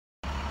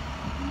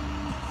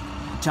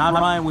Todd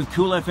Ryen with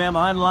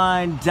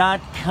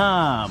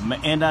CoolFMOnline.com,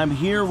 and I'm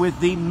here with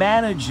the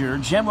manager,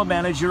 general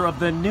manager of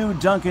the new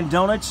Dunkin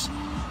Donuts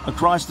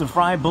across the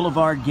Fry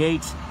Boulevard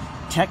gate,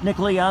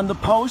 technically on the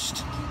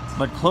post,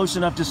 but close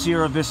enough to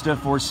Sierra Vista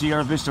for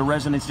Sierra Vista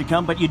residents to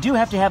come. But you do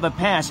have to have a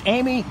pass.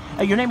 Amy,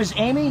 your name is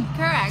Amy?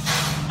 Correct.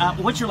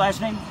 What's your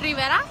last name?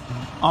 Rivera.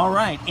 All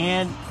right,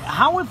 and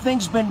how have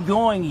things been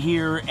going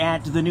here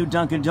at the new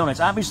Dunkin Donuts?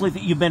 Obviously,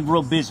 you've been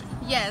real busy.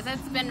 Yes,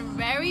 it's been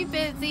very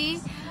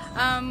busy.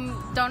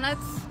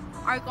 Donuts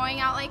are going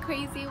out like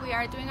crazy. We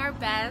are doing our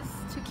best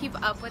to keep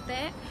up with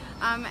it.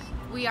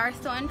 We are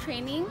still in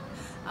training.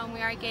 We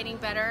are getting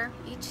better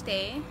each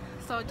day.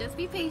 So just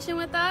be patient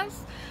with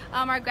us.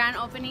 Our grand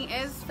opening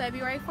is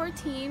February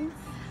 14th.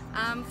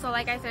 So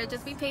like I said,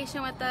 just be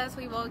patient with us.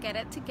 We will get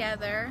it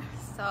together.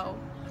 So.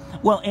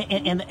 Well,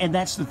 and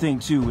that's the thing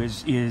too,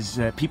 is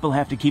people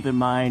have to keep in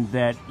mind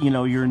that, you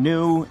know, you're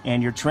new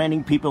and you're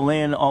training people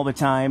in all the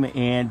time,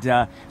 and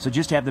so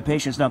just have the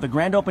patience. Now, the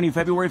grand opening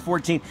February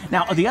 14th.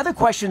 Now, the other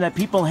question that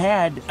people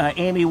had,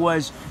 Amy,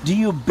 was, do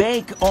you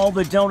bake all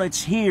the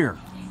donuts here?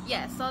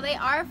 Yes, so they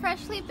are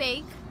freshly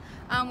baked.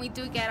 We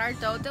do get our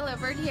dough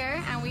delivered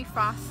here, and we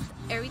frost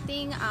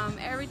everything.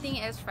 Everything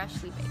is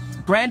freshly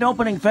baked. Grand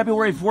opening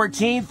February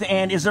 14th,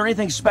 and is there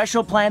anything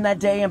special planned that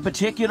day in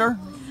particular?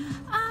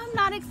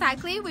 Not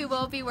exactly. We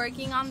will be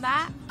working on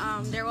that.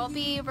 There will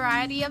be a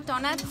variety of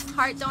donuts,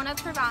 heart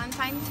donuts for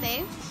Valentine's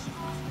Day.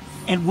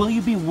 And will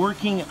you be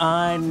working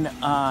on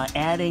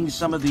adding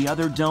some of the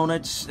other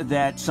donuts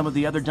that some of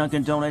the other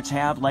Dunkin Donuts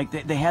have? Like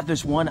they have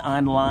this one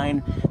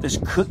online, this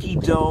cookie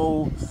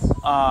dough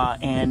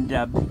and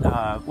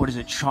what is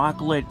it,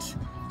 chocolate?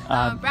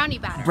 Brownie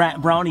batter.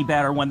 Brownie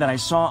batter one that I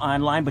saw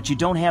online, but you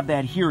don't have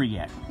that here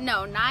yet.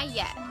 No, not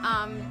yet.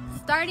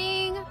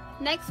 Starting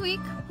next week,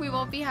 we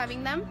will be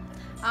having them.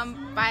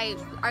 By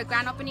our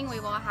grand opening, we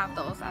will have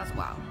those as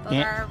well.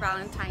 Those are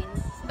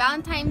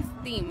Valentine's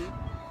theme.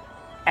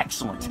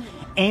 Excellent.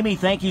 Amy,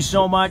 thank you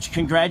so much.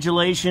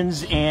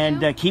 Congratulations,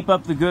 and keep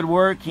up the good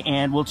work,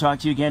 and we'll talk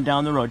to you again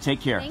down the road. Take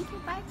care. Thank you.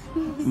 Bye.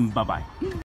 Bye-bye.